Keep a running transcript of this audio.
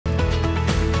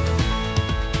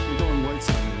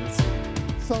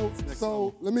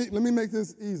So let me make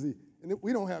this easy. And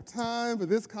we don't have time for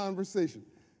this conversation.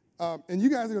 And you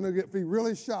guys are going to be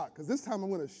really shocked, because this time I'm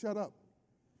going to shut up.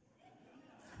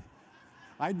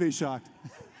 I'd be shocked.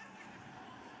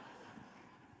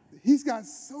 He's got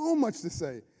so much to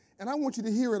say, and I want you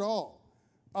to hear it all.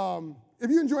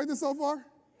 Have you enjoyed this so far?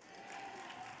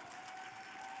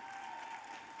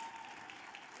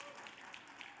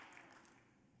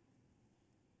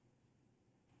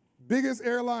 Biggest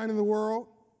airline in the world,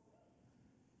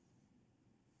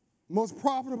 most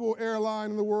profitable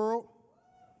airline in the world,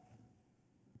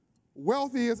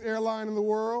 wealthiest airline in the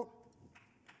world,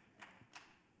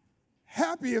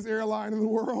 happiest airline in the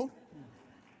world,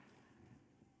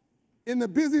 in the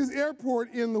busiest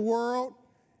airport in the world,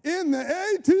 in the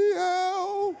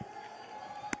ATL,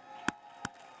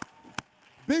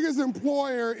 biggest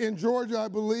employer in Georgia, I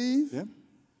believe. Yep.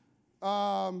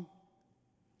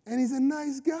 And he's a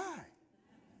nice guy.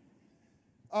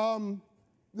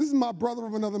 This is my brother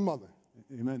from another mother.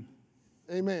 Amen.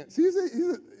 Amen. See, he's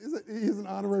an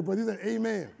honorary brother. He's an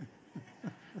amen.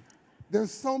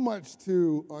 There's so much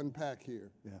to unpack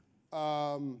here. Yeah.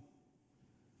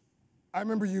 I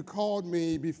remember you called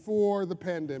me before the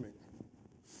pandemic,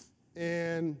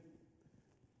 and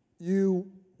you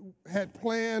had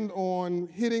planned on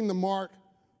hitting the mark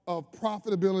of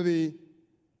profitability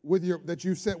that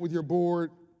you set with your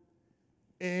board,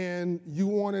 and you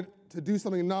wanted to do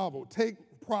something novel, take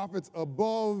profits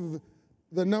above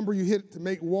the number you hit to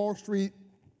make Wall Street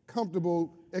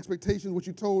comfortable expectations, which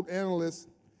you told analysts,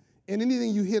 and anything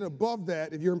you hit above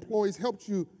that, if your employees helped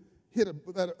you hit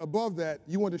above that,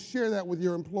 you wanted to share that with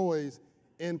your employees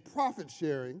in profit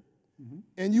sharing,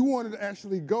 and you wanted to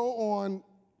actually go on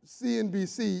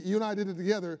CNBC, you and I did it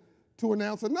together, to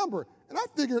announce a number. And I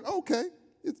figured, okay,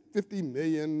 it's 50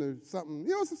 million or something,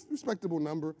 it's a respectable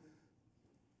number.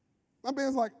 My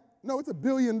man's like, no, it's $1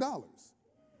 billion.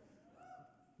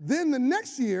 Then the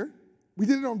next year, we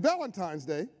did it on Valentine's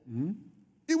Day,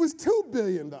 it was $2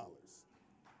 billion.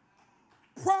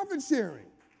 Profit sharing.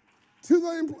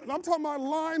 I'm talking about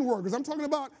line workers. I'm talking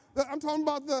about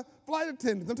the flight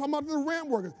attendants. I'm talking about the ramp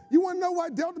workers. You want to know why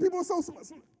Delta people are so smart?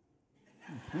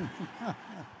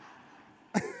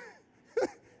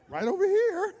 Right over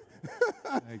here.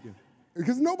 Thank you.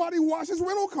 Because nobody washes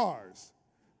rental cars.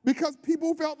 Because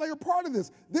people felt they were part of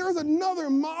this. There's another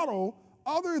model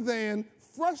other than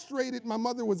frustrated, my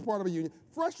mother was part of a union,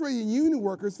 frustrated union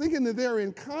workers thinking that they're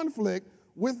in conflict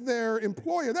with their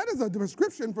employer. That is a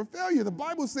prescription for failure. The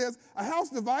Bible says a house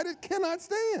divided cannot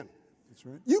stand. That's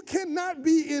right. You cannot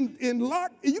be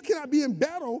you cannot be in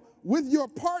battle with your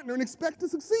partner and expect to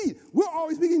succeed. We'll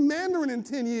always be speaking Mandarin in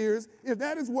 10 years if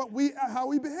that is how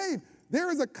we behave. There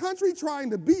is a country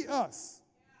trying to beat us.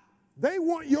 They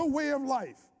want your way of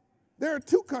life. There are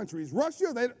two countries,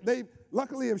 Russia, they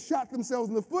luckily have shot themselves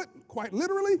in the foot, quite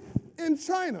literally, and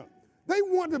China. They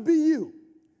want to be you.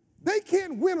 They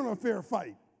can't win on a fair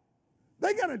fight.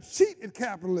 They got to cheat at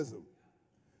capitalism.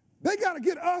 They got to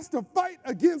get us to fight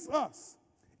against us.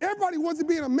 Everybody wants to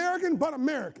be an American but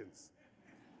Americans.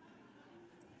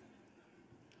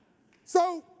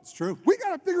 So it's true. We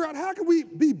got to figure out how can we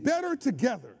be better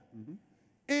together.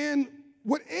 And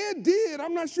what Ed did,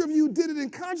 I'm not sure if you did it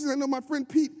in consciousness. I know my friend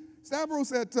Pete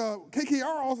Stavros at KKR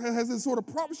also has this sort of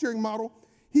profit sharing model.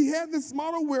 He had this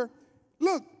model where,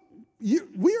 look,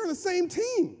 we are the same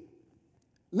team.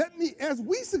 As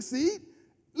we succeed,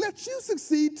 let you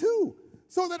succeed too,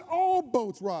 so that all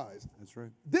boats rise. That's right.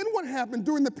 Then what happened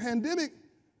during the pandemic,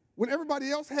 when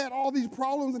everybody else had all these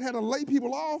problems and had to lay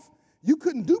people off, you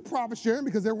couldn't do profit sharing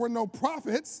because there were no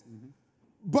profits,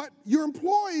 but your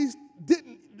employees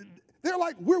didn't, they're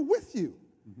like, we're with you.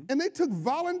 And they took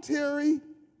voluntary,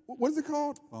 what is it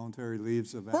called? Voluntary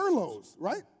leaves of absence. Furloughs,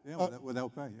 right? Yeah,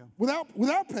 without pay, yeah.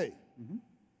 Without pay.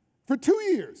 For 2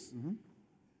 years.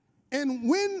 And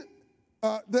when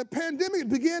the pandemic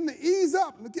began to ease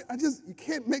up, you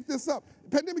can't make this up. The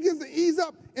pandemic begins to ease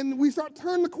up and we start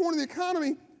turning the corner of the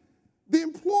economy, the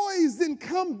employees then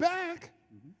come back,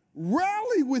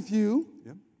 rally with you,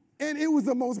 and it was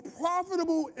the most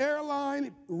profitable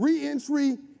airline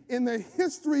re-entry in the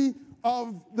history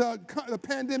of the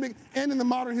pandemic and in the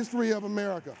modern history of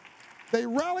America. They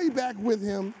rallied back with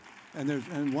him.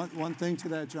 And one thing to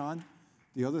that, John,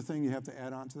 the other thing you have to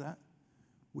add on to that,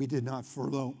 we did not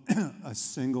furlough a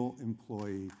single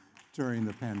employee during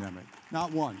the pandemic.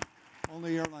 Not one.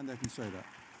 Only airline that can say that.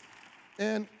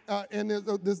 And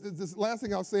there's this last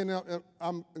thing I'll say now,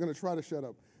 I'm going to try to shut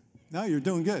up. No, you're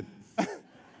doing good.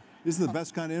 These are the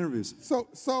best kind of interviews.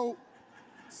 So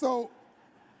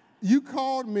you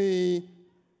called me,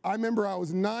 I remember I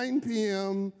was 9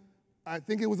 p.m. I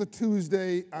think it was a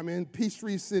Tuesday. I'm in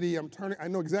Peachtree City. I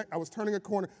was turning a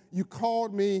corner. You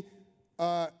called me,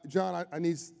 John, I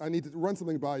need to run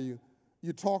something by you.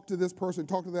 You talked to this person,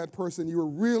 talked to that person. You were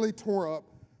really tore up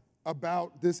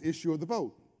about this issue of the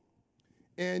vote.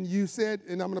 And you said,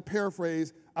 and I'm going to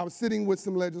paraphrase, I was sitting with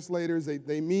some legislators.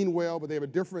 They mean well, but they have a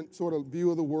different sort of view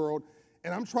of the world.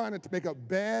 And I'm trying to make a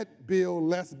bad bill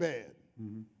less bad.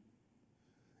 Mm-hmm.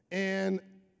 And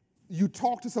you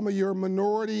talk to some of your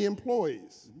minority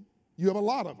employees. Mm-hmm. You have a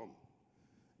lot of them.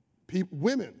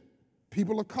 Women,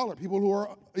 people of color, people who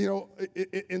are,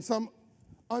 in some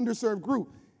underserved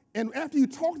group. And after you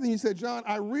talked to them, you said, John,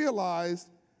 I realized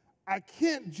I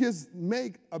can't just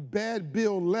make a bad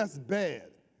bill less bad.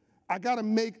 I got to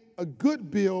make a good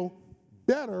bill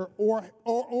better, or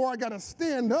I got to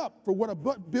stand up for what a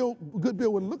good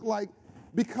bill would look like,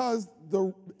 because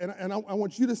I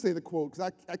want you to say the quote,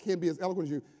 because I can't be as eloquent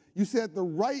as you. You said the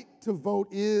right to vote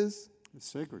is? It's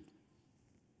sacred.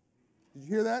 Did you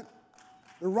hear that?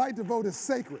 The right to vote is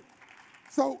sacred.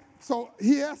 So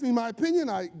he asked me my opinion.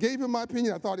 I gave him my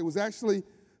opinion. I thought it was actually,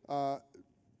 a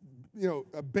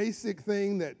basic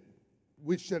thing that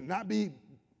which should not be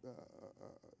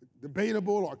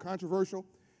debatable or controversial.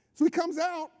 So he comes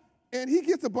out and he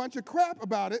gets a bunch of crap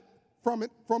about it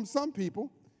from some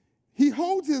people. He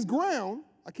holds his ground.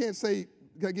 I can't say,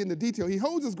 gotta get into detail. He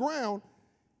holds his ground,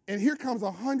 and here comes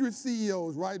 100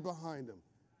 CEOs right behind him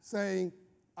saying,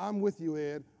 I'm with you,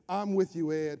 Ed. I'm with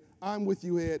you, Ed. I'm with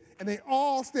you, Ed. And they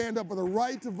all stand up for the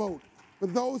right to vote, for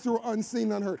those who are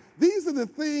unseen and unheard. These are the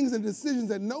things and decisions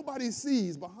that nobody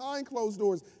sees behind closed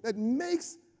doors that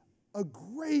makes a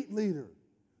great leader,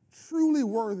 truly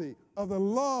worthy of the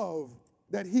love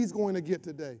that he's going to get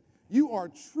today. You are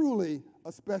truly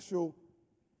a special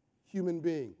human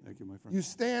being. Thank you, my friend. You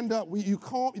stand up.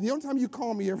 The only time you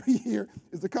call me every year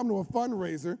is to come to a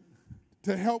fundraiser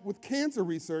to help with cancer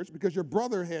research, because your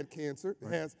brother had cancer.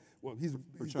 Right. He's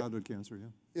childhood cancer,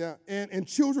 yeah. Yeah, and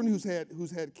children who's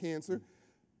had cancer.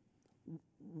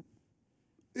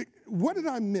 What did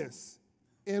I miss?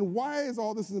 And why is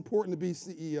all this important to be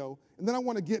CEO? And then I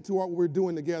want to get to what we're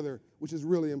doing together, which is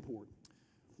really important.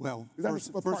 Well,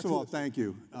 first of all, thank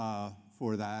you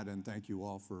for that, and thank you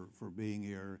all for being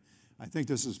here. I think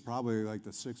this is probably like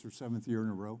the 6th or 7th year in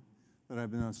a row that I've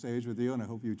been on stage with you, and I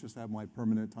hope you just have my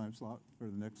permanent time slot for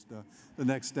the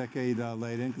next decade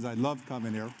laid in, because I love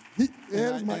coming here.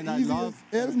 Ed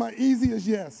is my easiest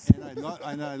yes.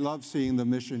 And I love seeing the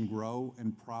mission grow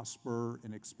and prosper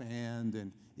and expand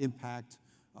and impact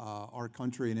our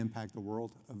country and impact the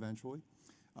world eventually.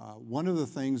 One of the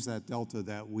things that Delta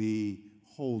that we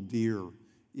hold dear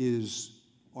is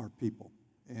our people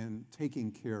and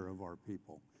taking care of our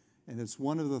people. And it's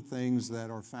one of the things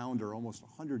that our founder almost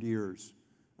 100 years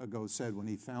ago said when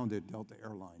he founded Delta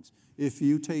Airlines. If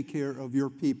you take care of your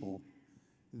people,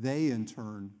 they in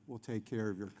turn will take care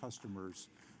of your customers,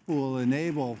 who will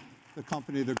enable the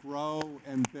company to grow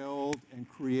and build and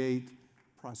create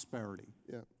prosperity.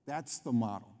 Yeah. That's the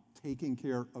model, taking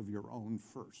care of your own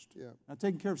first. Yeah. Not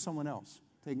taking care of someone else,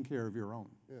 taking care of your own.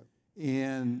 Yeah.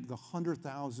 And the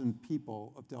 100,000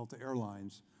 people of Delta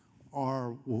Airlines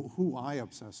are who I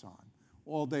obsess on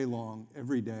all day long,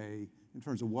 every day, in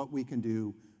terms of what we can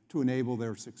do to enable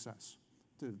their success,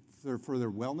 for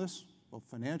their wellness, both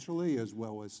financially as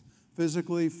well as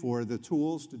physically, for the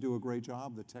tools to do a great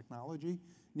job, the technology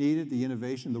needed, the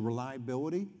innovation, the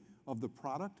reliability of the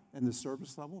product and the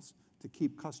service levels to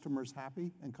keep customers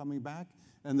happy and coming back.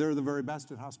 And they're the very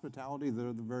best at hospitality.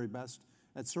 They're the very best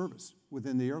at service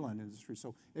within the airline industry.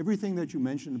 So everything that you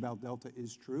mentioned about Delta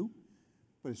is true.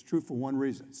 But it's true for one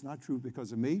reason. It's not true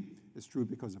because of me. It's true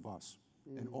because of us,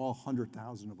 and all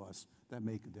 100,000 of us that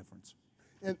make a difference.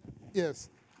 And yes,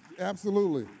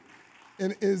 absolutely.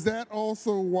 And is that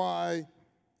also why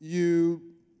you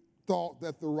thought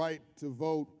that the right to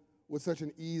vote was such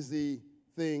an easy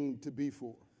thing to be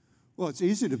for? Well, it's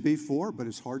easy to be for, but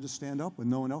it's hard to stand up when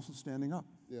no one else is standing up.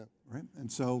 Yeah. Right.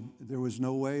 And so there was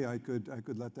no way I could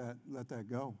let that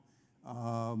go.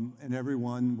 And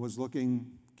everyone was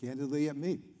looking candidly at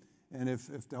me. And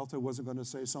if Delta wasn't going to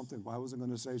say something, if I wasn't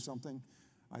going to say something,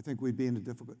 I think we'd be in a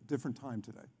different time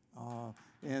today.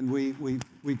 And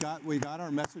we got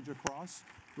our message across.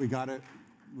 We got it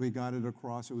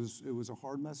across. It was a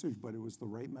hard message, but it was the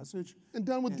right message. And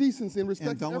done with decency and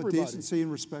respect for everybody. And done with decency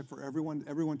and respect for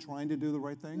everyone trying to do the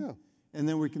right thing. Yeah. And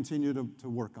then we continue to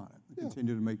work on it. We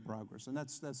continue to make progress. And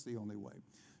that's the only way.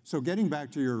 So getting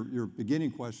back to your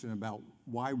beginning question about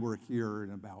why we're here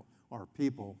and about our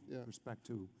people with respect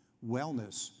to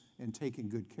wellness and taking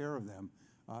good care of them,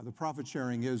 The profit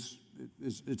sharing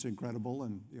it's incredible,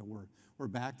 and we're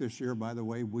back this year. By the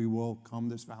way, we will come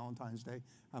this Valentine's Day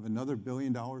have another $1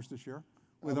 billion to share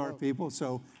with our people.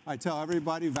 So I tell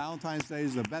everybody, Valentine's Day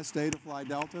is the best day to fly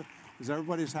Delta because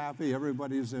everybody's happy,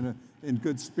 everybody's in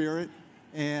good spirit,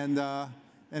 and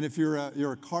if you're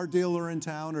a car dealer in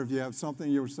town, or if you have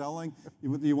something you're selling,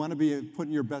 you want to be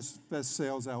putting your best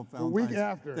sales out Valentine's the week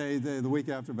after. the week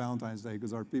after Valentine's Day,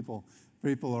 because our people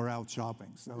are out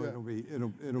shopping. So Yeah.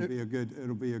 it'll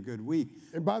be a good week.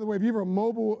 And by the way, if you have a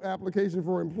mobile application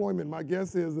for employment, my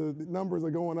guess is the numbers are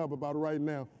going up about right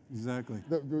now. Exactly.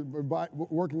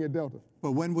 Working at Delta.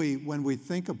 But when we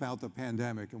think about the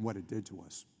pandemic and what it did to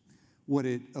us, what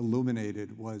it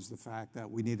illuminated was the fact that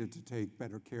we needed to take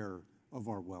better care of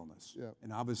our wellness. Yeah.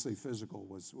 And obviously physical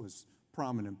was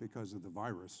prominent because of the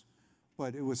virus,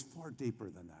 but it was far deeper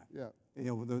than that.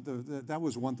 Yeah. That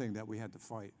was one thing that we had to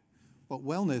fight. But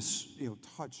wellness,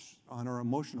 touched on our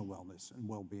emotional wellness and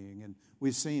well-being, and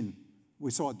we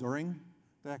saw it during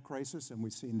that crisis, and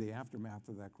we've seen the aftermath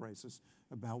of that crisis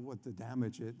about what the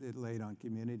damage it laid on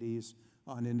communities,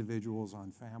 on individuals,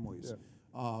 on families.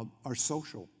 Yeah. Our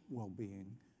social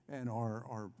well-being and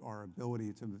our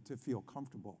ability to feel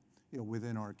comfortable,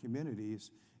 within our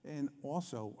communities, and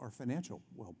also our financial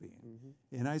well-being.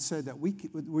 Mm-hmm. And I said that we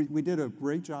did a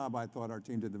great job. I thought our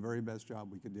team did the very best job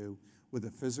we could do with the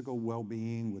physical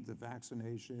well-being, with the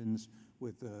vaccinations,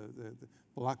 with the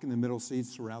blocking the middle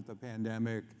seats throughout the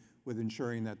pandemic, with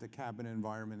ensuring that the cabin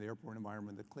environment, the airport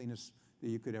environment, the cleanest that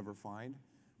you could ever find.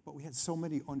 But we had so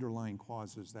many underlying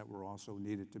causes that were also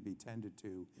needed to be tended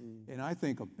to. Mm. And I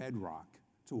think a bedrock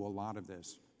to a lot of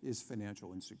this is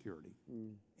financial insecurity.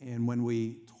 Mm. And when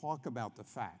we talk about the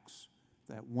facts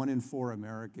that 1 in 4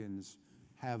 Americans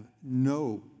have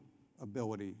no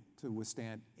ability to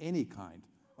withstand any kind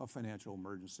of financial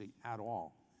emergency at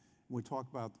all. We talk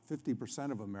about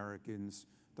 50% of Americans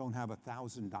don't have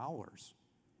 $1,000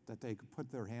 that they could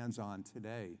put their hands on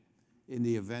today in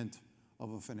the event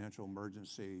of a financial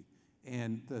emergency,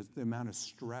 and the amount of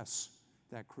stress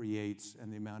that creates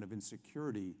and the amount of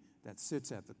insecurity that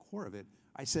sits at the core of it.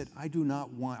 I said, I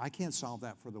can't solve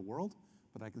that for the world,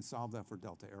 but I can solve that for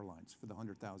Delta Airlines, for the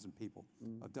 100,000 people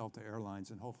of Delta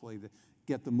Airlines, and hopefully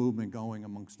get the movement going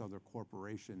amongst other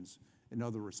corporations and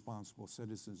other responsible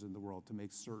citizens in the world to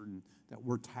make certain that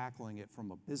we're tackling it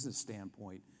from a business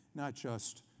standpoint, not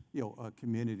just a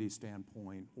community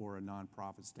standpoint or a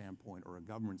nonprofit standpoint or a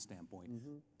government standpoint.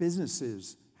 Mm-hmm.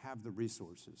 Businesses have the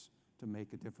resources to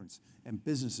make a difference, and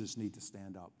businesses need to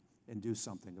stand up and do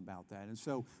something about that. And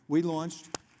so we launched,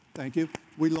 thank you,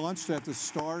 we launched at the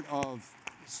start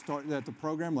at the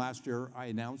program last year. I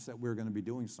announced that we were going to be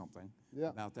doing something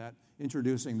about that,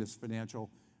 introducing this financial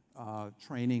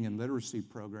training and literacy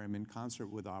program in concert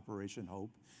with Operation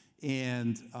Hope.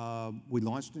 And we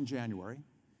launched in January,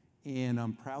 and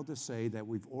I'm proud to say that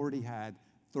we've already had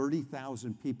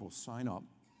 30,000 people sign up.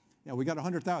 We got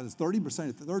 100,000.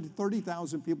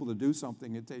 30,000 people to do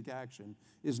something and take action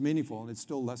is meaningful, and it's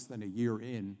still less than a year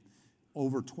in.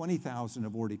 Over 20,000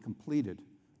 have already completed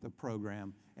the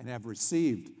program and have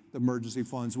received the emergency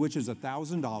funds, which is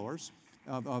 $1,000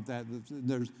 of that.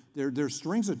 There's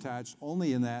strings attached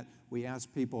only in that we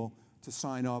ask people to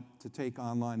sign up to take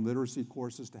online literacy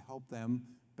courses to help them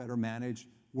better manage,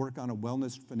 work on a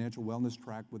financial wellness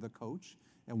track with a coach.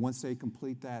 And once they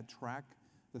complete that track,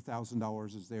 the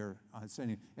 $1,000 is there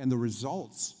sending. And the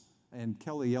results, and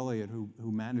Kelly Elliott,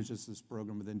 who manages this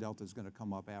program within Delta, is going to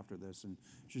come up after this, and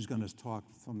she's going to talk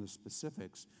from the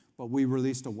specifics. But we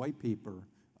released a white paper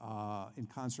in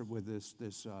concert with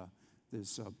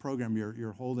this program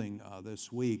you're holding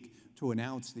this week to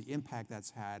announce the impact that's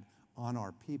had on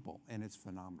our people, and it's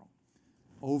phenomenal.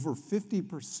 Over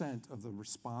 50% of the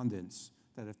respondents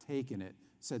that have taken it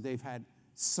said they've had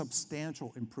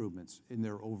substantial improvements in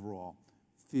their overall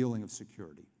feeling of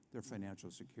security, their financial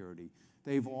security.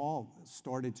 They've all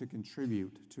started to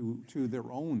contribute to their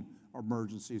own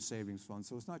emergency savings fund.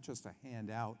 So it's not just a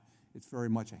handout, it's very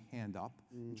much a hand up,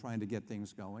 trying to get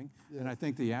things going. Yeah. And I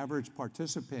think the average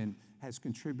participant has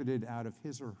contributed out of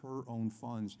his or her own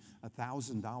funds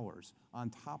 $1,000 on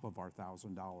top of our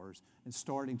 $1,000, and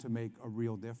starting to make a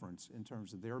real difference in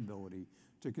terms of their ability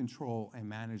to control and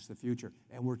manage the future.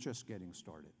 And we're just getting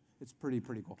started. It's pretty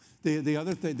cool. The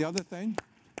other thing,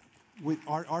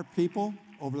 our people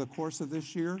over the course of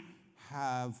this year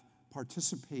have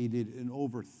participated in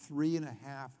over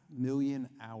 3.5 million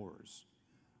hours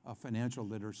of financial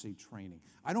literacy training.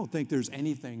 I don't think there's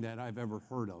anything that I've ever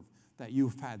heard of that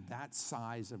you've had that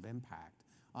size of impact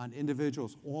on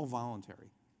individuals, all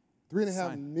voluntary.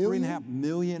 3.5 million? 3.5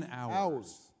 million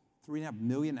hours. 3.5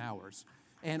 million hours.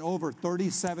 and over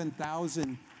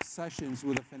 37,000 sessions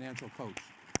with a financial coach.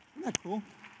 Isn't that cool?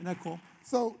 Isn't that cool?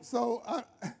 So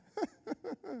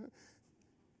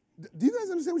do you guys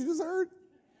understand what you just heard?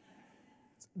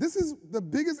 This is the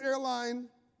biggest airline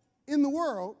in the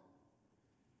world.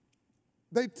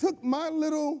 They took my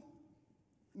little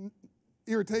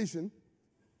irritation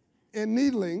and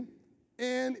needling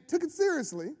and took it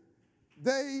seriously.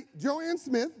 Joanne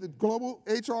Smith, the global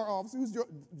HR officer, who's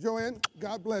Joanne,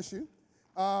 God bless you,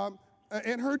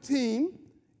 and her team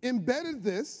embedded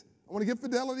this. I want to give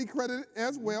Fidelity credit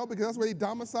as well because that's where they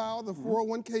domicile the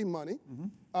 401k money.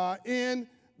 And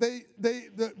they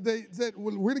said,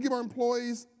 well, we're going to give our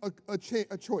employees a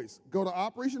choice. Go to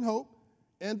Operation Hope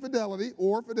and Fidelity,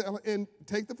 and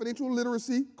take the financial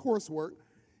literacy coursework.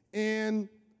 And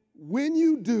when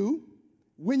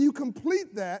you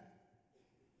complete that,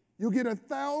 you'll get a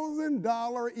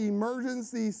 $1,000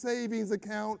 emergency savings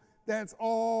account that's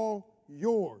all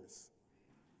yours.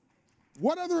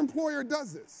 What other employer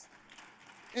does this?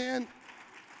 And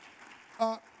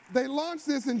they launched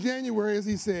this in January, as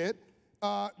he said.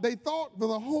 They thought for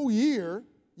the whole year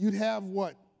you'd have,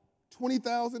 what,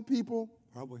 20,000 people?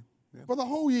 Probably, yeah. For the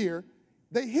whole year.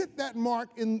 They hit that mark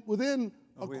within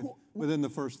within the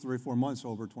first 3 or 4 months,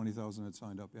 over 20,000 had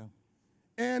signed up, yeah.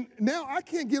 And now I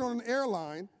can't get on an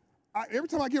airline. Every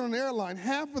time I get on an airline,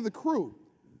 half of the crew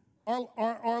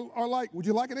are like, would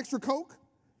you like an extra Coke?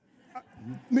 I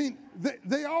mean,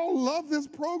 they all love this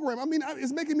program. I mean,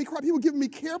 it's making me cry. People giving me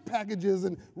care packages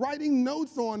and writing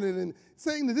notes on it and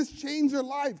saying that this changed their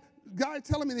life. Guy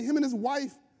telling me that him and his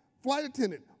wife, flight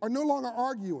attendant, are no longer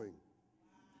arguing.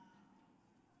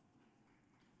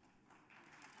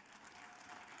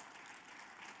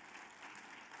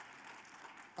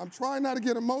 I'm trying not to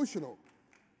get emotional.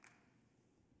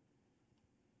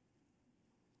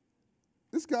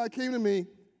 This guy came to me.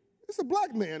 It's a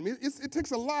black man. I mean, it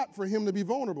takes a lot for him to be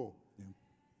vulnerable.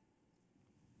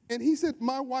 Yeah. And he said,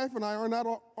 my wife and I are not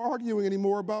arguing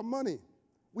anymore about money.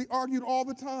 We argued all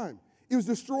the time. It was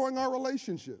destroying our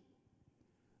relationship.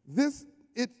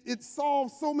 It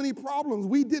solved so many problems.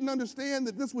 We didn't understand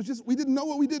that this was just, we didn't know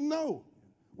what we didn't know.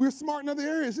 We were smart in other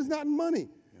areas, just not in money.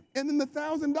 Yeah. And then the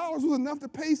 $1,000 was enough to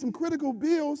pay some critical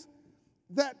bills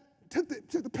that took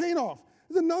the pain off.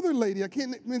 There's another lady, I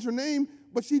can't mention her name,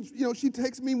 but she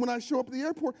takes me when I show up at the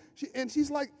airport, and she's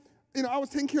like, I was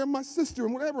taking care of my sister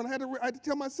and whatever, and I had to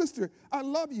tell my sister, I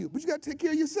love you, but you got to take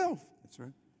care of yourself. That's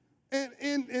right.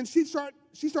 And she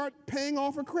started paying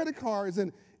off her credit cards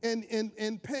and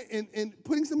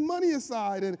putting some money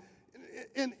aside, and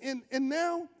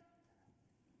now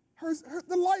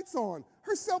the light's on,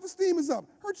 her self-esteem is up,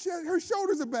 her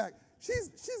shoulders are back, she's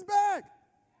back.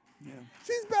 Yeah.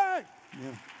 She's back.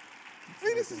 Yeah. I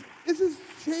mean, it's just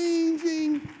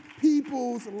changing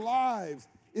people's lives.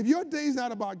 If your day's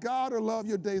not about God or love,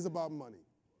 your day's about money.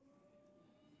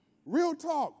 Real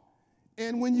talk.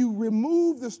 And when you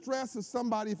remove the stress of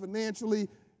somebody financially,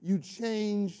 you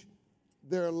change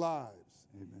their lives.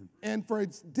 Amen. And for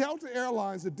Delta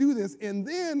Airlines to do this, and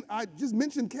then I just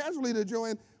mentioned casually to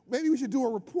Joanne, maybe we should do a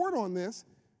report on this.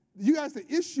 You guys to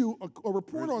issue a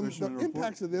report on the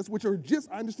impacts of this, which are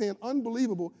just, I understand,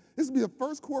 unbelievable. This will be the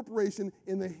first corporation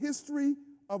in the history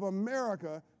of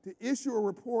America to issue a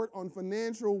report on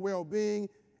financial well-being,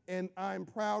 and I'm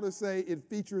proud to say it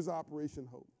features Operation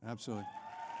Hope. Absolutely.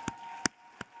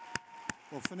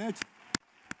 Well,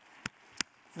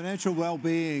 financial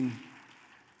well-being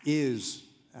is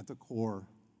at the core,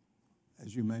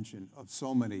 as you mentioned, of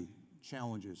so many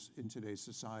challenges in today's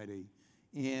society,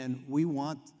 and we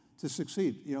want to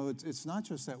succeed. It's not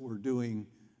just that we're doing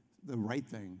the right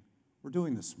thing, we're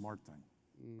doing the smart thing,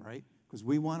 right? Because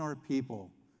we want our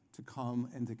people to come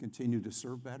and to continue to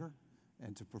serve better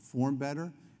and to perform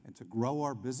better and to grow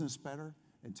our business better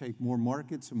and take more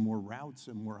markets and more routes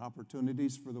and more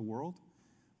opportunities for the world.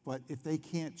 But if they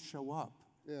can't show up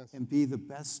and be the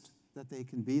best that they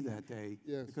can be that day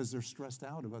because they're stressed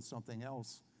out about something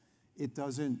else, it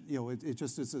doesn't, it's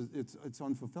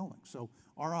unfulfilling. So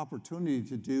our opportunity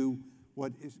to do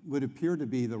what would appear to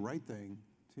be the right thing,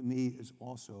 to me, is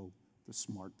also the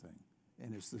smart thing,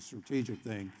 and it's the strategic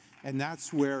thing. And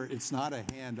that's where it's not a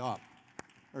hand up,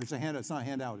 or it's not a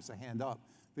handout, it's a hand up,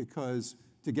 because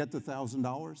to get the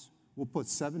 $1,000, we'll put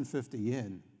 $750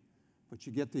 in, but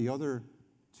you get the other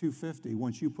 $250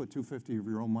 once you put $250 of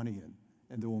your own money in,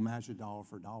 and then we'll match it dollar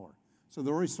for dollar. So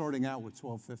they're already starting out with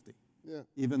 $1,250. Yeah.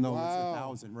 Even though it's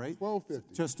 1,000, right? $1,250.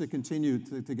 Just to continue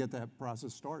to get that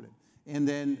process started. And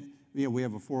then, we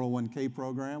have a 401k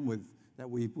program that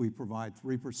we provide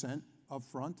 3% up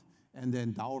front, and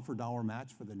then dollar for dollar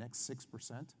match for the next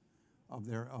 6%. of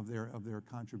their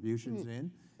contributions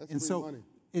in. That's and free so money.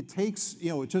 it takes,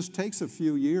 it just takes a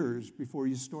few years before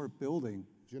you start building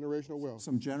Generational wealth.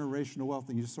 some generational wealth,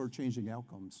 and you start changing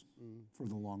outcomes for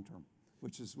the long term,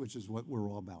 which is what we're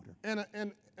all about here.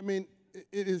 And I mean,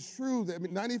 it is true that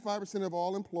 95% of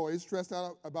all employees stressed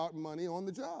out about money on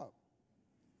the job.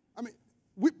 I mean,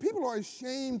 people are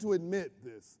ashamed to admit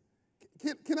this.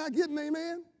 Can I get an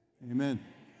amen? Amen.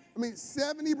 I mean,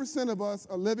 70% of us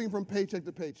are living from paycheck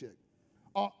to paycheck.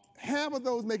 Half of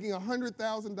those making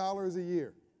 $100,000 a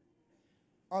year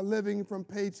are living from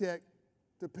paycheck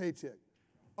to paycheck.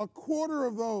 A quarter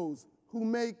of those who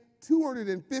make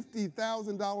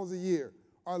 $250,000 a year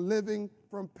are living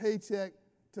from paycheck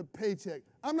to paycheck.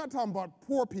 I'm not talking about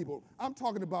poor people. I'm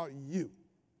talking about you.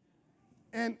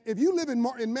 And if you live in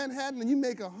Manhattan and you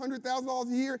make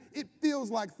 $100,000 a year, it feels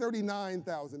like $39,000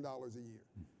 a year.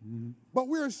 Mm-hmm. But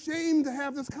we're ashamed to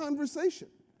have this conversation.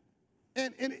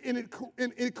 And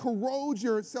it corrodes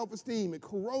your self-esteem. It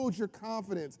corrodes your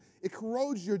confidence. It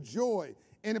corrodes your joy.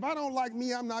 And if I don't like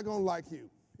me, I'm not going to like you.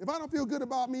 If I don't feel good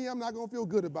about me, I'm not going to feel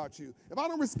good about you. If I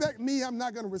don't respect me, I'm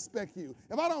not going to respect you.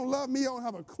 If I don't love me, I don't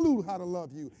have a clue how to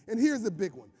love you. And here's the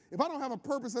big one. If I don't have a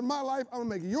purpose in my life, I'm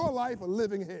going to make your life a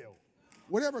living hell.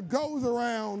 Whatever goes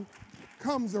around,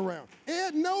 comes around.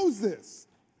 Ed knows this.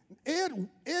 Ed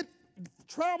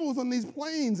travels on these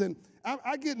planes, and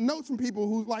I get notes from people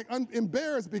who like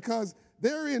embarrassed because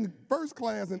they're in first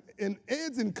class and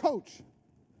Ed's in coach.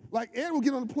 Like Ed will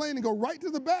get on the plane and go right to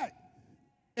the back.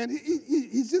 And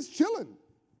he's just chilling.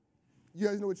 You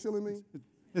guys know what chilling means?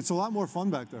 It's a lot more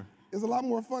fun back there. It's a lot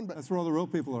more fun back there. That's where all the real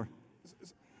people are.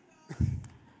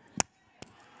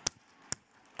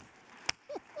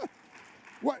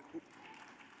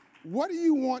 What do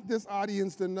you want this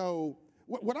audience to know?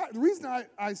 The reason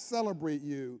I celebrate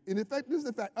you, and in fact, this is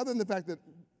the fact, other than the fact that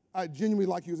I genuinely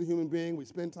like you as a human being, we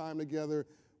spend time together,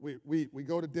 we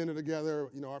go to dinner together,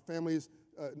 our families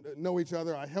know each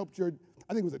other. I think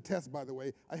it was a test, by the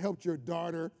way. I helped your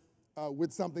daughter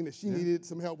with something that she needed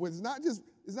some help with. It's not just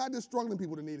struggling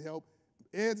people that need help.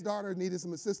 Ed's daughter needed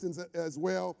some assistance as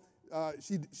well.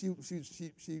 She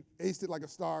aced it like a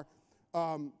star.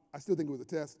 I still think it was a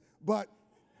test, but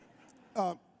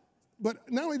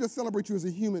not only to celebrate you as a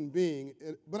human being,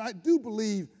 but I do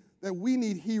believe that we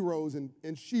need heroes and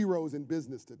sheroes in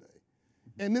business today.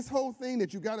 And this whole thing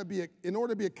that in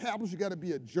order to be a capitalist, you got to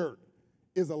be a jerk,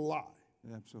 is a lie.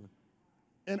 Yeah, absolutely.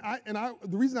 And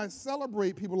the reason I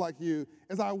celebrate people like you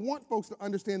is I want folks to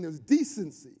understand there's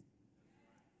decency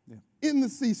in the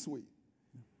C-suite.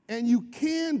 Yeah. And you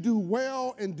can do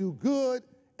well and do good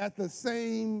at the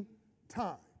same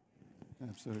time.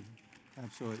 Absolutely.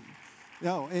 Absolutely.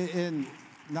 And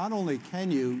not only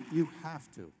can you have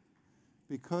to.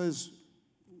 Because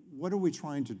what are we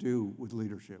trying to do with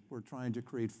leadership? We're trying to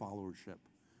create followership.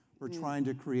 We're trying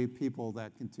to create people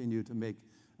that continue to make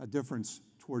a difference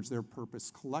towards their purpose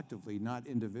collectively, not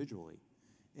individually.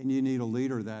 And you need a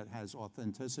leader that has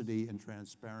authenticity and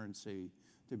transparency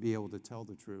to be able to tell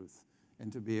the truth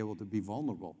and to be able to be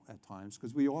vulnerable at times,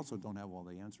 because we also don't have all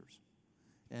the answers.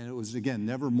 And it was, again,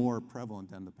 never more prevalent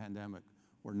than the pandemic,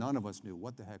 where none of us knew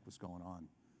what the heck was going on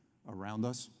around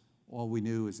us. All we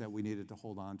knew is that we needed to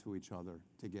hold on to each other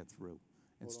to get through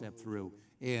and step through.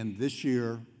 And this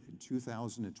year, in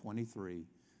 2023,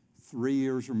 3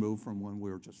 years removed from when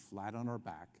we were just flat on our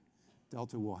back,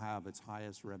 Delta will have its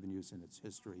highest revenues in its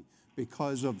history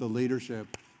because of the leadership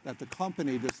that the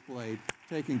company displayed,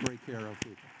 taking great care of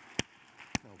people.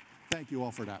 So thank you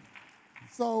all for that.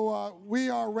 So we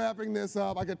are wrapping this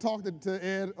up. I could talk to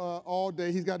Ed all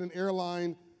day. He's got an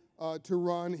airline to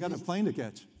run. He's got a plane to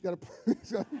catch.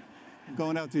 I'm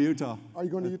going out to Utah. Are you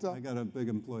going to Utah? I got a big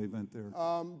employee event there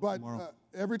tomorrow.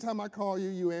 Every time I call you,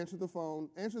 you answer the phone.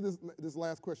 Answer this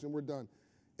last question. We're done.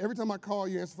 Every time I call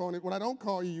you, answer the phone. When I don't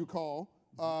call you, you call.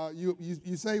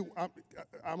 You say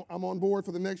I'm on board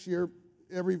for the next year.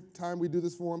 Every time we do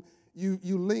this forum,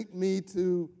 you link me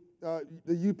to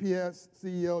the UPS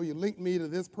CEO. You link me to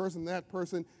this person, that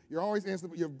person. You're always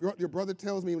answering. Your brother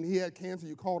tells me when he had cancer,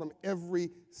 you called him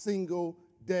every single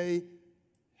day.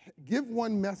 Give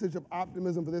one message of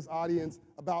optimism for this audience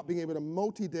about being able to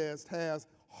multitask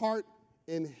heart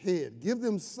and head. Give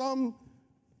them some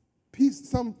piece,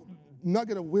 some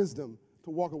nugget of wisdom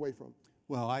to walk away from.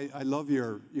 Well, I love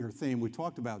your theme. We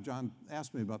talked about, John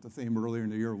asked me about the theme earlier in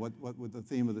the year, what would the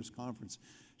theme of this conference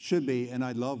should be, and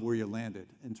I love where you landed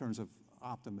in terms of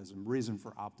optimism, reason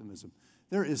for optimism.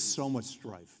 There is so much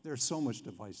strife. There's so much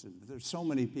divisiveness. There's so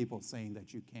many people saying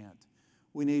that you can't.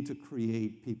 We need to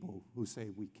create people who say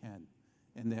we can,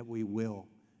 and that we will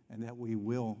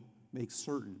make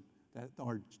certain that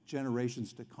our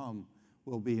generations to come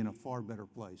will be in a far better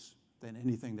place than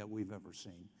anything that we've ever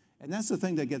seen. And that's the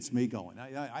thing that gets me going.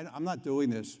 I'm not doing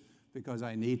this because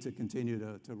I need to continue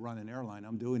to run an airline.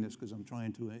 I'm doing this because I'm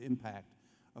trying to impact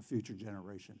a future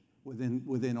generation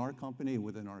within our company,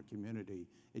 within our community.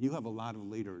 And you have a lot of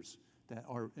leaders that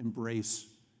embrace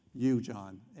you,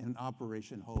 John, and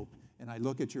Operation Hope. And I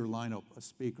look at your lineup of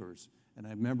speakers, and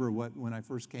I remember when I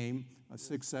first came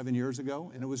 6, 7 years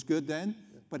ago, and it was good then,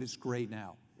 but it's great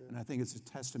now. And I think it's a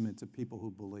testament to people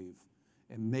who believe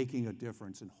and making a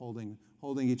difference and holding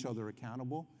each other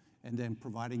accountable and then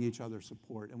providing each other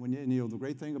support. And the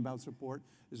great thing about support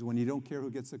is when you don't care who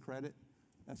gets the credit,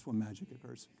 that's when magic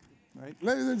occurs, right?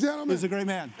 Ladies and gentlemen, he's a great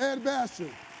man. Ed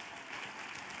Bastian.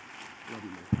 Love you,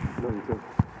 man. Love you too.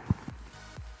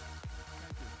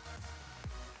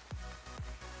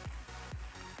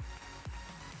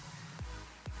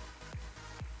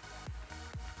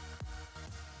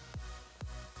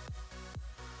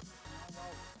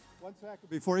 One second.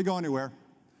 Before you go anywhere,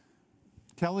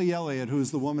 Kelly Elliott,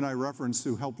 who's the woman I referenced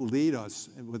who helped lead us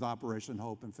with Operation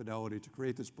Hope and Fidelity to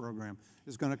create this program,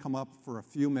 is going to come up for a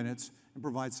few minutes and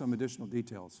provide some additional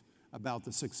details about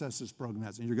the success this program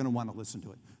has, and you're going to want to listen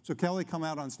to it. So Kelly, come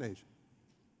out on stage.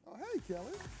 Oh, hey,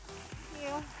 Kelly. Thank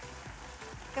you.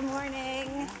 Good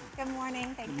morning. Good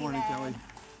morning. Thank you, Good morning, Ed. Kelly.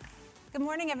 Good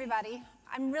morning, everybody.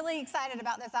 I'm really excited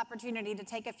about this opportunity to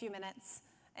take a few minutes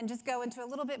and just go into a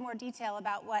little bit more detail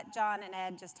about what John and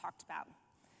Ed just talked about.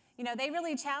 You know, they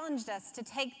really challenged us to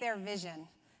take their vision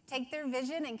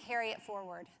and carry it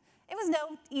forward. It was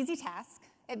no easy task,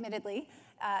 admittedly.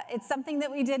 It's something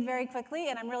that we did very quickly,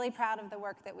 and I'm really proud of the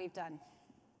work that we've done.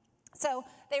 So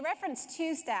they referenced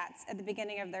 2 stats at the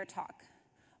beginning of their talk.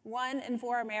 1 in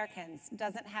 4 Americans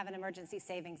doesn't have an emergency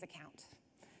savings account.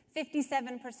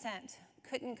 57%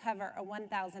 couldn't cover a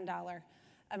 $1,000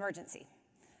 emergency.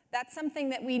 That's something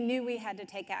that we knew we had to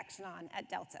take action on at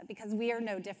Delta because we are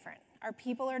no different. Our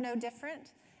people are no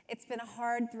different. It's been a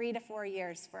hard 3 to 4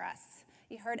 years for us.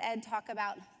 You heard Ed talk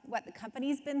about what the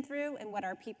company's been through and what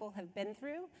our people have been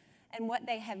through and what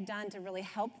they have done to really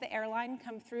help the airline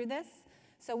come through this.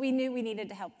 So we knew we needed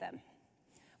to help them.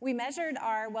 We measured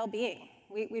our well-being.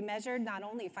 We measured not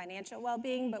only financial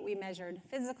well-being, but we measured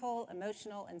physical,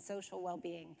 emotional, and social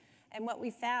well-being. And what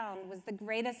we found was the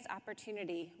greatest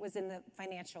opportunity was in the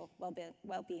financial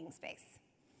well-being space.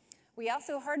 We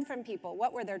also heard from people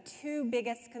what were their 2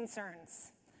 biggest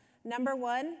concerns. Number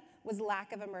 1 was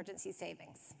lack of emergency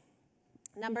savings.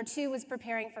 Number 2 was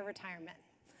preparing for retirement.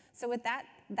 So with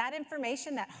that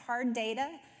information, that hard data,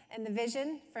 and the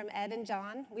vision from Ed and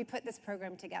John, we put this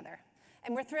program together.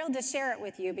 And we're thrilled to share it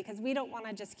with you because we don't want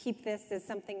to just keep this as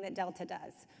something that Delta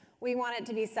does. We want it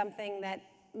to be something that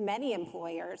many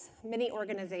employers, many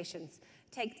organizations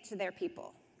take to their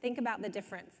people. Think about the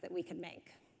difference that we could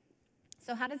make.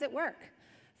 So how does it work?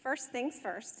 First things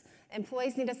first,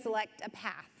 employees need to select a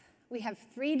path. We have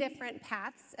 3 different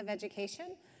paths of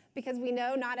education because we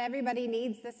know not everybody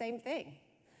needs the same thing.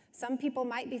 Some people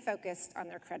might be focused on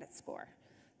their credit score.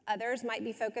 Others might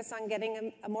be focused on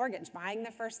getting a mortgage, buying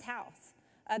their first house.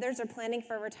 Others are planning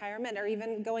for retirement or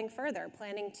even going further,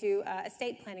 planning to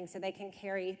estate planning so they can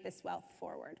carry this wealth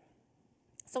forward.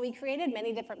 So we created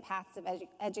many different paths of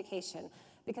education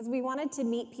because we wanted to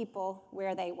meet people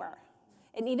where they were.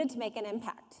 It needed to make an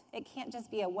impact. It can't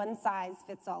just be a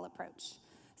one-size-fits-all approach.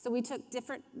 So we took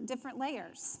different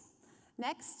layers.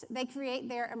 Next, they create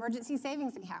their emergency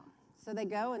savings account. So they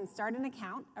go and start an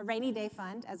account, a rainy day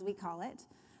fund, as we call it,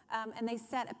 and they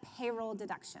set a payroll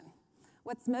deduction.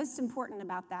 What's most important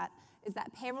about that is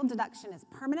that payroll deduction is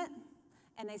permanent,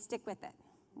 and they stick with it.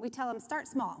 We tell them, start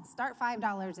small. Start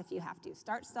 $5 if you have to.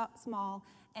 Start small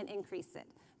and increase it.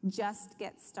 Just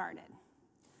get started.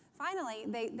 Finally,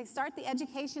 they start the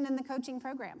education and the coaching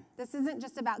program. This isn't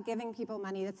just about giving people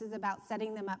money. This is about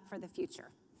setting them up for the future.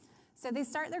 So they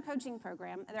start their coaching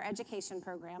program, their education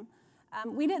program.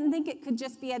 We didn't think it could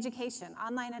just be education.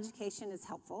 Online education is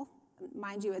helpful.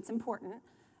 Mind you, it's important.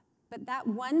 But that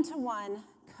one-to-one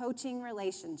coaching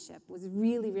relationship was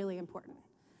really, really important.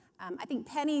 I think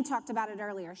Penny talked about it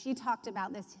earlier. She talked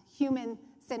about this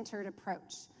human-centered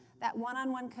approach. That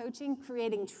one-on-one coaching,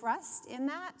 creating trust in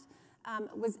that,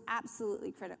 was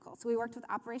absolutely critical. So we worked with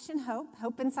Operation Hope,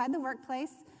 Hope Inside the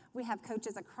Workplace. We have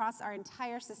coaches across our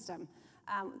entire system,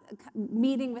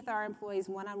 meeting with our employees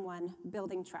one-on-one,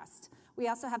 building trust. We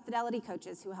also have Fidelity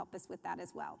coaches who help us with that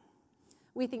as well.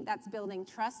 We think that's building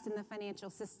trust in the financial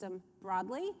system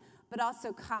broadly, but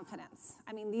also confidence.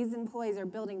 I mean, these employees are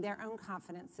building their own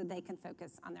confidence so they can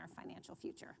focus on their financial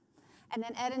future. And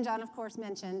then Ed and John, of course,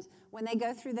 mentioned when they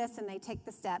go through this and they take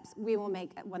the steps, we will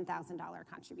make a $1,000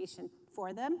 contribution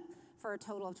for them for a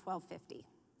total of $1,250.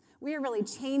 We are really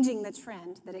changing the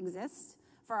trend that exists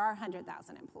for our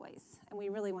 100,000 employees, and we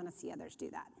really want to see others do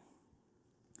that.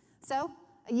 So,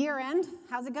 a year end,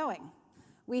 how's it going?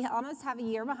 We almost have a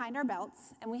year behind our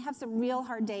belts, and we have some real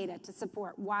hard data to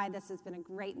support why this has been a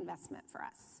great investment for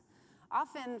us.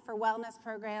 Often, for wellness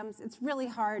programs, it's really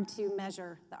hard to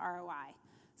measure the ROI.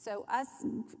 So us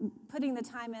putting the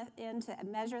time in to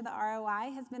measure the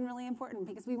ROI has been really important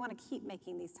because we want to keep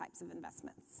making these types of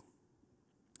investments.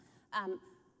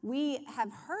 We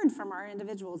have heard from our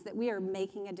individuals that we are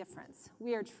making a difference.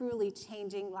 We are truly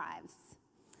changing lives.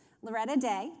 Loretta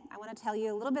Day, I want to tell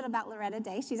you a little bit about Loretta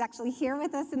Day. She's actually here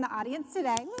with us in the audience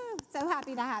today. Woo, so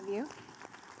happy to have you.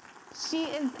 She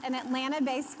is an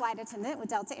Atlanta-based flight attendant with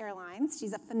Delta Airlines.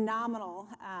 She's a phenomenal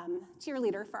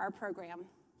cheerleader for our program.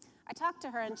 I talked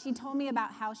to her and she told me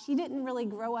about how she didn't really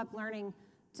grow up learning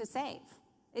to save.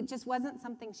 It just wasn't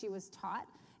something she was taught.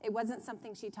 It wasn't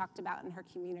something she talked about in her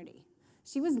community.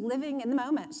 She was living in the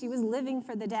moment. She was living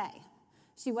for the day.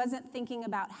 She wasn't thinking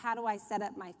about how do I set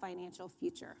up my financial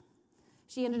future.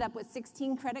 She ended up with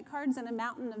 16 credit cards and a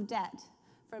mountain of debt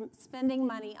from spending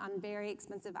money on very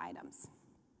expensive items.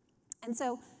 And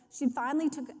so she finally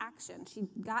took action. She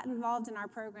got involved in our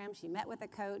program. She met with a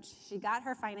coach. She got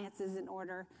her finances in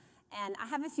order. And I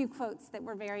have a few quotes that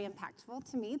were very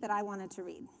impactful to me that I wanted to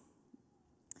read.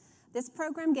 This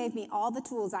program gave me all the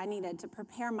tools I needed to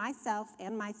prepare myself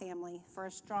and my family for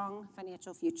a strong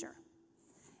financial future.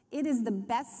 It is the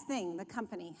best thing the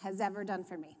company has ever done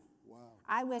for me. Wow.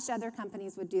 I wish other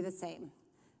companies would do the same.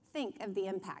 Think of the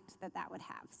impact that that would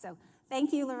have. So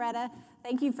thank you, Loretta.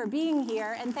 Thank you for being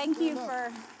here, and thank you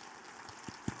for...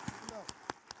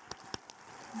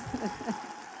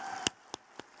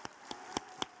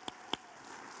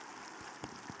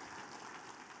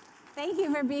 Thank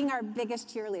you for being our biggest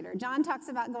cheerleader. John talks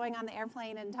about going on the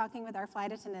airplane and talking with our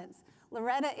flight attendants.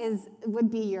 Loretta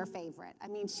would be your favorite. I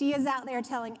mean, she is out there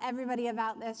telling everybody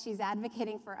about this. She's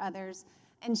advocating for others,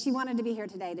 and she wanted to be here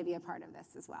today to be a part of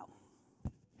this as well.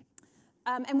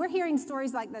 And we're hearing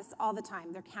stories like this all the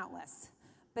time. They're countless.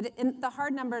 But the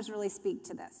hard numbers really speak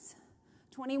to this.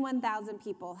 21,000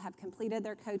 people have completed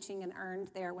their coaching and earned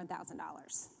their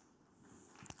 $1,000.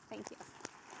 Thank you.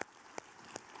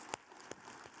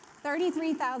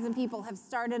 33,000 people have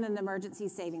started an emergency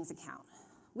savings account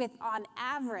with, on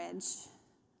average,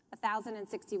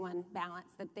 $1,061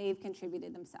 balance that they've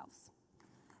contributed themselves.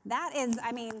 That is,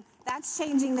 I mean, that's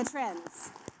changing the trends.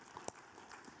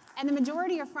 And the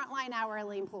majority are frontline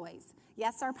hourly employees.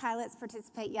 Yes, our pilots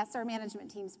participate. Yes, our management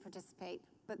teams participate.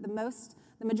 But the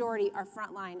majority are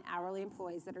frontline hourly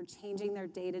employees that are changing their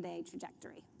day-to-day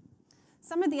trajectory.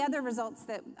 Some of the other results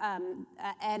that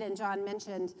Ed and John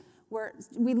mentioned were,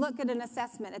 we look at an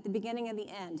assessment at the beginning and the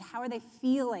end. How are they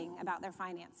feeling about their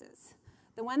finances?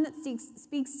 The one that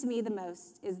speaks to me the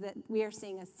most is that we are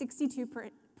seeing a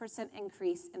 62%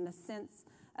 increase in the sense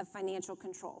of financial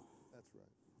control. That's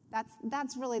right.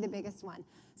 That's really the biggest one.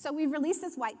 So we've released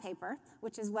this white paper,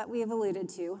 which is what we have alluded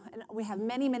to, and we have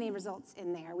many, many results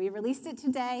in there. We released it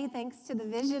today thanks to the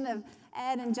vision of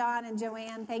Ed and John and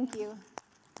Joanne. Thank you.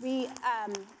 We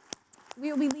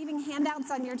will be leaving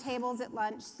handouts on your tables at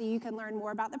lunch so you can learn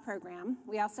more about the program.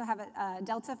 We also have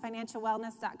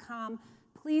deltafinancialwellness.com.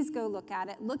 Please go look at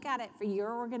it. Look at it for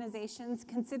your organizations.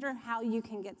 Consider how you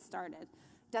can get started.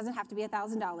 It doesn't have to be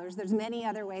 $1,000. There's many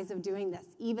other ways of doing this,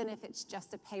 even if it's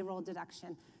just a payroll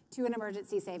deduction to an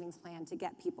emergency savings plan to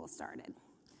get people started.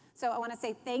 So I want to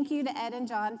say thank you to Ed and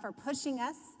John for pushing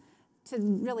us to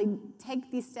really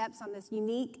take these steps on this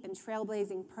unique and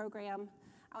trailblazing program.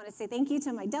 I want to say thank you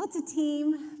to my Delta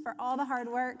team for all the hard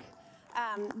work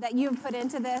that you have put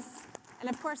into this. And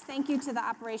of course, thank you to the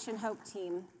Operation Hope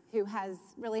team who has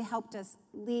really helped us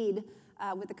lead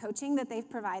with the coaching that they've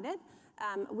provided.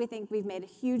 We think we've made a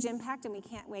huge impact, and we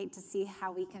can't wait to see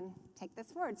how we can take this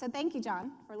forward. So thank you,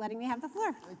 John, for letting me have the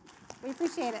floor. We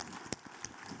appreciate it.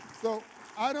 So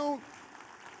I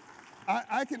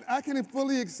can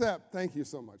fully accept, thank you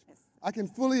so much. Yes. I can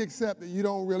fully accept that you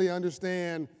don't really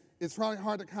understand. It's probably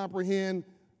hard to comprehend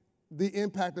the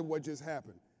impact of what just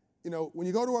happened. You know, when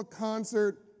you go to a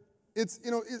concert, it's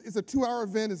a 2-hour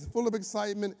event. It's full of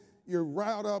excitement. You're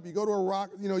riled up. You go to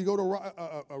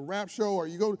a rap show, or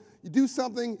you do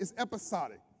something. It's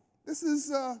episodic. This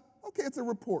is okay. It's a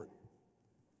report.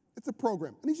 It's a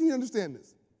program. I need you to understand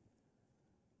this.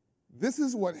 This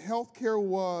is what healthcare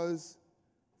was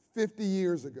 50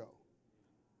 years ago.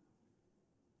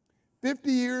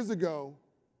 50 years ago,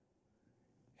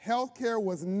 healthcare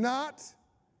was not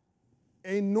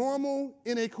a normal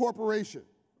in a corporation.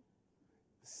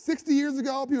 60 years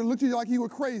ago, people looked at you like you were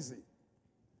crazy.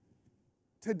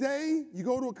 Today, you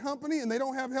go to a company and they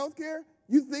don't have healthcare,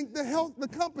 you think the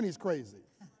company's crazy.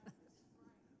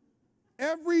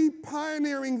 Every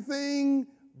pioneering thing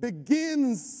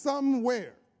begins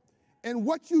somewhere. And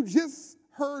what you just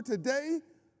heard today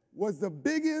was the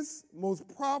biggest, most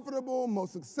profitable,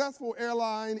 most successful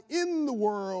airline in the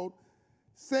world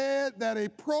said that a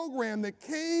program that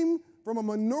came from a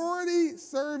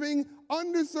minority-serving,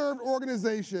 underserved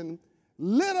organization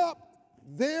lit up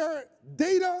their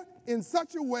data in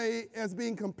such a way as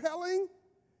being compelling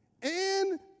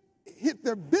and hit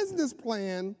their business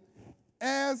plan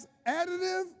as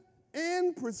additive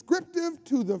and prescriptive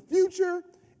to the future,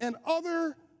 and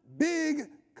other big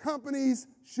companies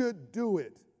should do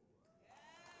it.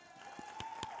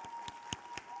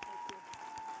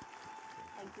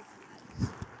 Thank you so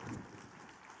much.